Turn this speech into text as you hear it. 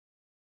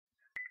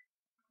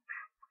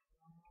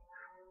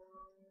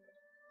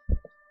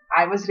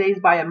I was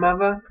raised by a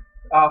mother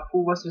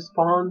who was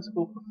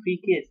responsible for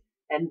three kids,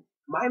 and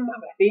my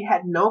mother, they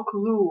had no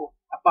clue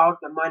about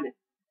the money.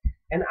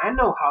 And I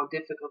know how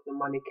difficult the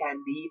money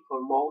can be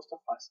for most of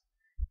us.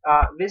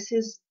 This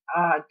is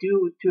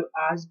due to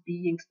us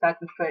being stuck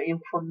with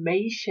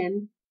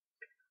information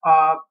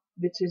uh,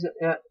 which is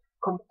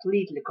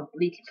completely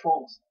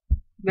false.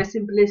 The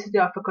simplicity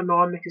of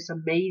economics is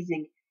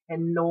amazing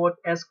and not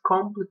as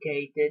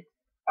complicated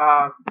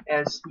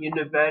as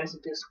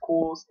university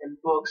schools and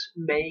books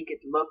make it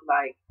look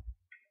like.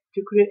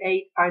 To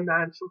create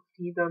financial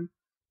freedom,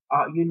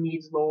 you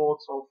need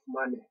lots of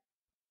money.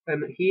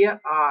 And here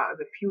are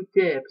the few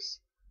tips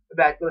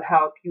that will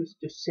help you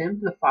to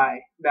simplify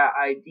the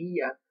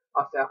idea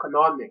of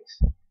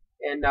economics.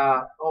 And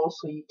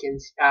also you can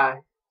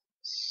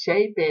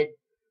shape it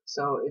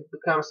so it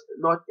becomes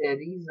not a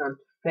reason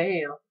to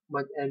fail,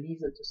 but a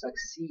reason to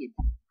succeed.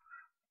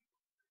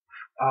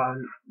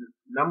 Um,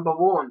 Number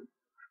one,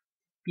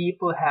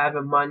 people have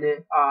a money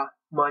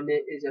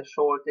is a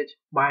shortage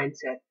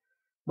mindset.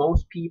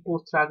 Most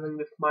people struggling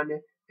with money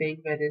think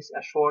there is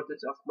a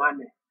shortage of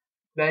money.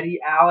 The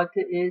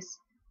reality is,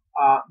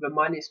 the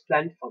money is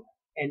plentiful,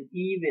 and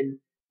even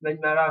when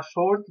there are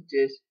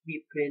shortages,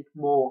 we print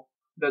more.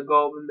 The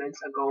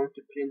governments are going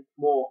to print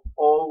more,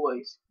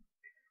 always.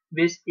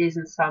 This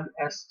isn't some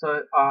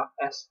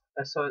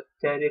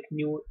esoteric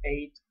new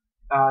age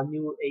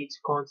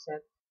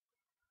concept.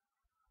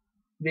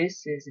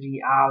 This is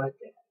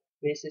reality.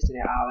 This is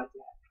reality.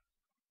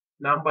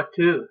 Number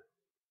two,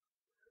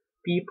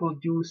 people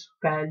do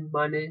spend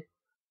money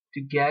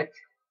to get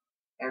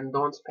and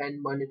don't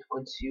spend money to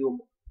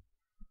consume.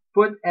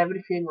 Put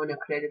everything on a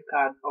credit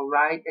card or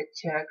write a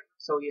check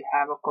so you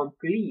have a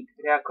complete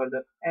record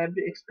of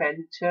every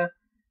expenditure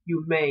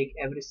you make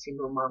every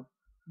single month.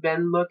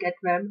 Then look at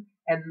them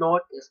and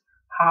notice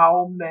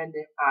how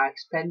many are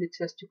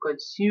expenditures to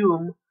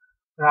consume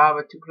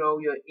rather to grow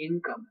your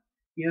income.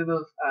 You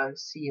will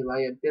see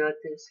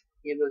liabilities,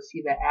 you will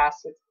see the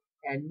assets,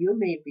 and you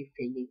may be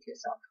thinking to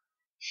yourself,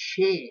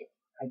 shit,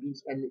 I've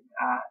been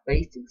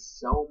wasting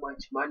so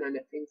much money on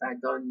the things I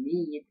don't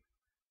need.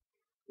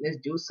 Let's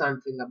do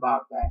something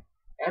about that.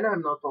 And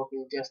I'm not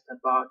talking just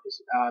about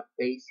this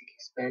basic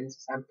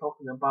expenses. I'm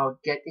talking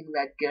about getting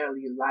that girl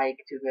you like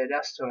to the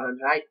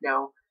restaurant right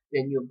now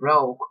when you're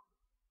broke,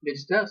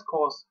 which does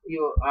cost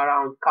you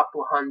around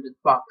couple $100,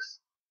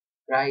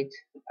 right?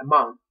 A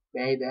month,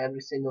 maybe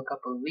every single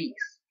couple of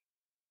weeks.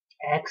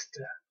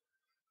 Extra,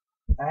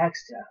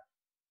 extra.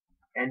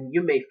 And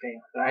you may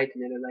fail, right,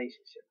 in a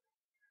relationship.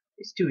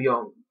 It's too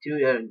young, too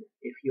early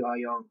if you are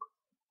young.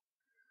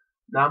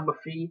 Number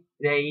three,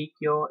 rate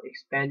your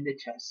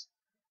expenditures.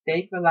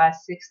 Take the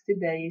last 60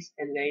 days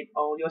and rate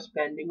all your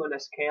spending on a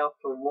scale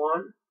from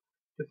 1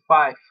 to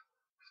 5.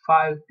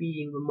 5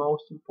 being the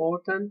most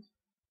important,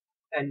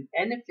 and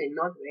anything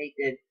not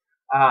rated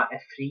a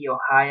 3 or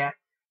higher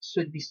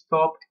should be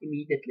stopped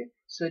immediately,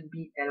 should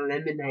be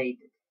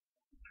eliminated.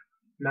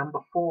 Number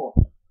 4,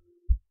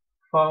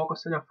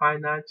 focus on a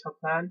financial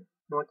plan,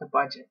 not a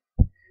budget.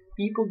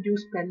 People do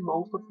spend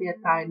most of their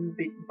time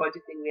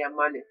budgeting their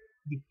money,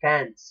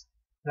 defense,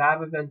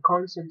 rather than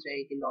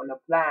concentrating on a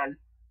plan,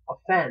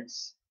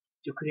 offense,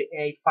 to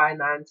create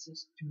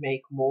finances to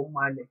make more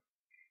money.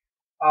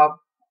 Uh,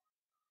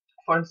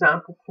 for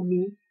example, for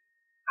me,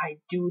 I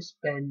do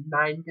spend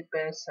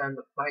 90%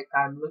 of my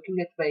time looking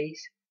at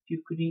ways to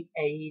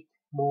create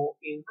more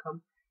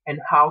income and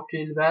how to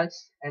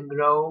invest and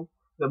grow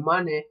the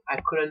money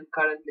I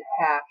currently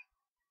have,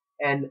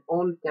 and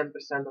only 10%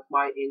 of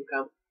my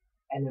income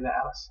anywhere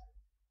else.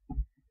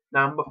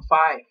 Number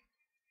 5,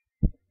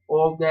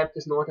 all debt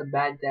is not a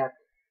bad debt.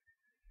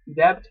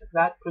 Debt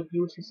that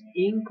produces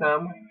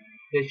income,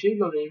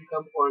 residual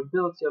income, or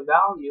builds your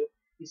value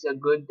is a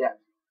good debt.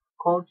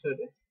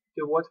 Contrary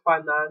to what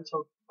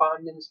financial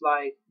pundits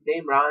like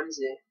Dave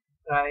Ramsey,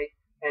 right,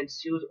 and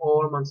Suze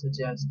Orman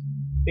suggest.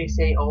 They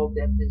say all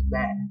debt is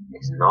bad.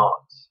 It's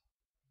not.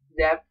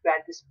 Debt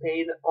that is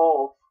paid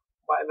off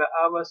by the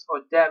others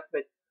or debt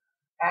that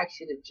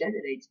actually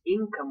generates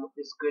income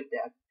is good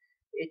debt.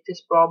 It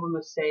is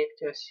probably safe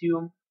to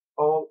assume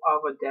all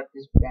other debt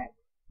is bad.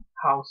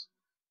 House,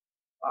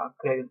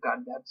 credit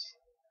card debts,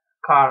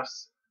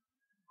 cars.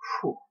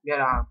 Phew, get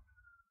out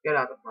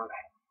of my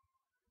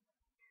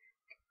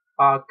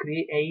way.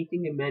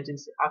 Creating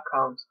emergency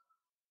accounts.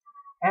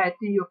 Add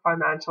to your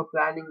financial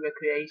planning the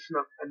creation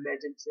of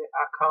emergency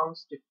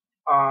accounts to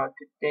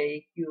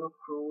take you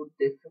through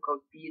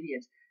difficult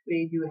periods.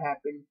 They do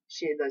happen,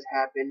 shit does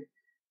happen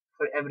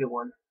for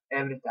everyone,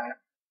 every time.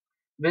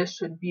 This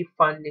should be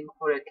funding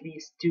for at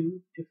least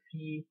 2 to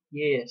 3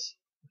 years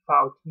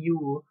without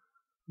you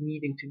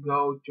needing to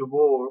go to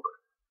work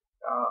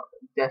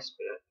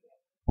desperate.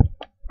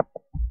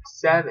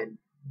 7.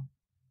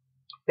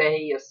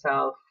 Pay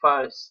yourself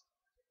first.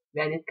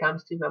 When it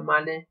comes to the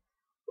money,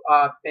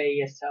 pay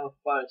yourself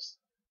first.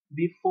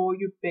 Before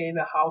you pay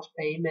the house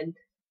payment,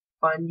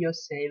 fund your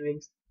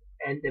savings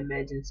and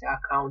emergency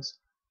accounts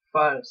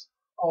first.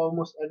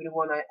 Almost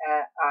everyone I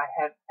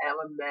have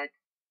ever met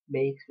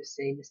makes the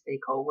same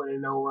mistake over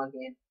and over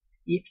again.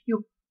 If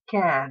you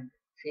can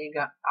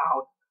figure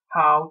out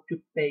how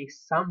to pay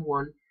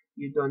someone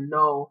you don't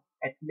know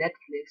at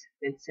Netflix,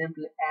 then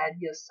simply add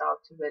yourself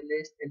to the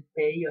list and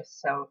pay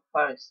yourself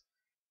first.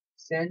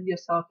 Send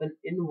yourself an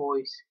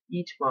invoice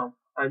each month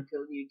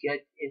until you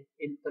get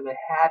into the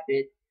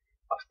habit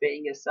of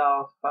paying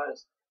yourself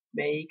first.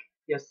 Make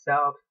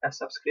yourself a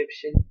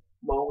subscription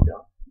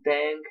model.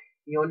 Dang,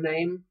 your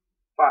name?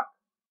 Fuck.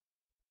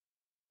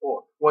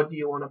 What do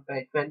you want to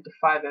pay?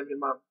 25 every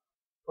month.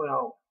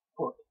 Well,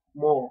 put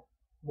more,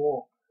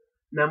 more.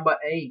 Number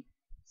 8,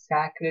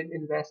 sacred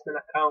investment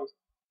accounts.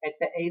 At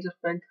the age of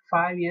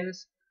 25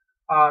 years,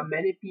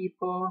 many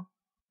people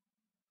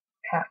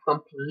have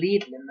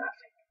completely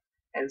nothing.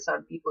 And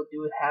some people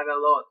do have a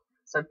lot.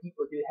 Some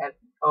people do have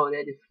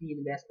already 3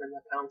 investment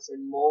accounts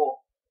and more.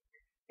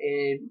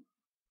 Um,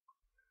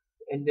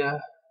 and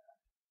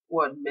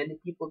what many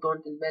people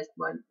don't invest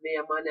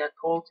their money at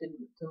all till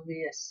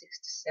they are 60,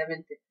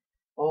 70.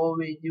 All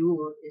we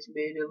do is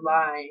we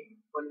rely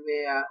on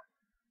their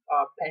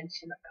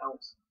pension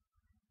accounts.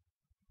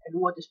 And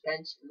what is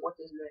pension? What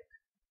is next?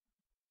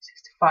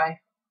 65,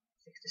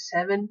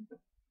 67?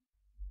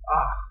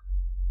 Ah,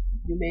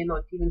 you may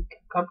not even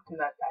come to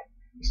that time.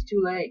 It's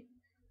too late.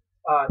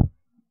 Uh,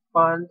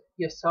 fund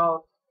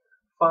yourself,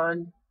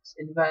 fund,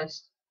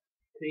 invest,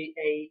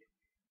 create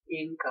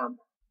income.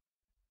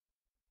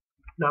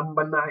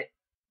 Number 9,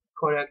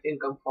 correct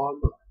income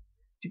formula.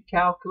 To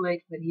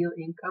calculate the real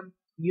income,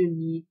 you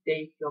need to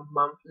take your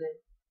monthly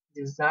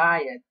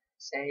desired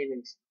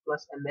savings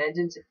plus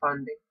emergency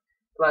funding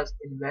plus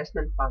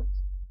investment funds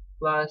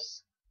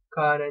plus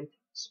current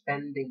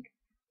spending.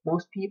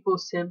 Most people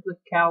simply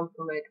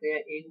calculate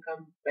their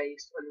income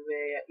based on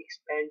their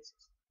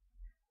expenses.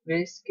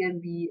 This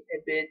can be a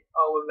bit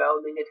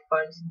overwhelming at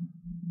first,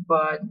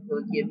 but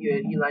will give you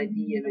a real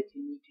idea that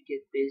you need to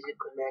get busy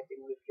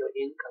connecting with your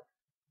income.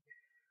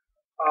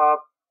 Uh,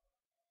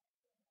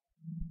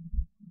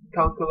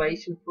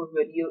 Calculation for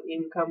the real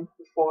income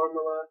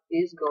formula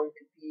is going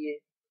to be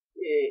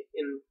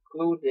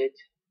included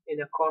in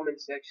a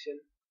comment section.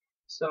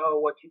 So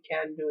what you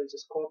can do is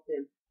just copy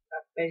and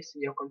paste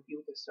in your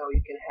computer so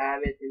you can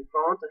have it in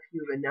front of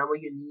you whenever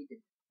you need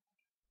it.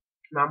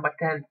 Number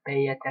 10,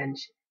 pay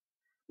attention.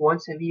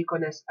 Once a week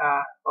on a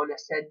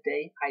set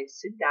day, I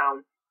sit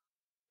down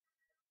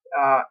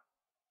uh,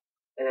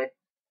 and I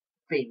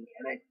think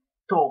and I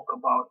talk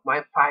about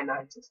my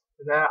finances.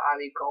 Where are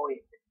we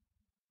going?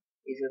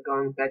 Is it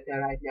going better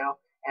right now?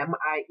 Am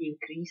I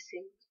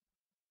increasing,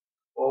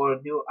 or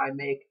do I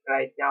make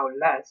right now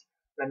less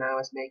than I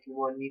was making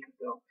 1 week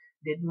ago?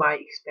 Did my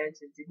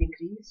expenses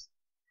increase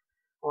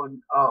or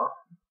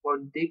or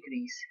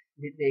decrease?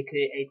 Did they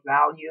create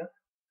value,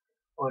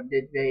 or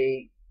did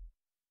they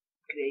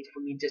create for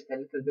me just a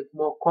little bit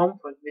more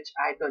comfort, which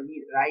I don't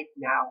need right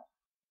now?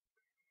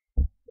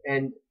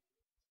 And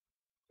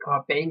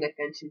paying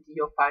attention to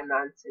your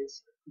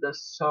finances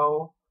does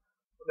so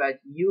that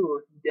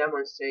you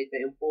demonstrate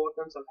the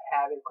importance of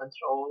having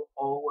control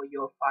over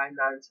your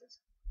finances.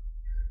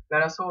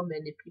 There are so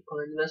many people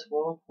in this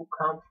world who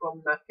come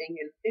from nothing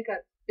and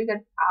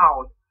figured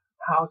out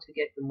how to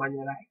get the money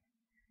right.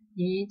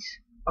 Each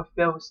of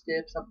those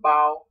steps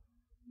above,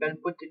 when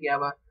put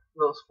together,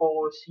 will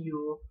force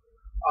you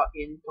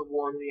into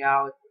one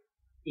reality.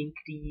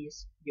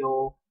 Increase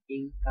your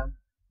income.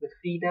 The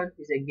freedom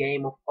is a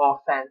game of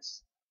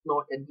offense,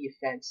 not a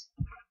defense.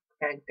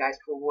 Thanks guys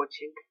for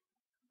watching.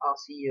 I'll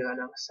see you on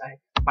the other side.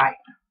 Bye.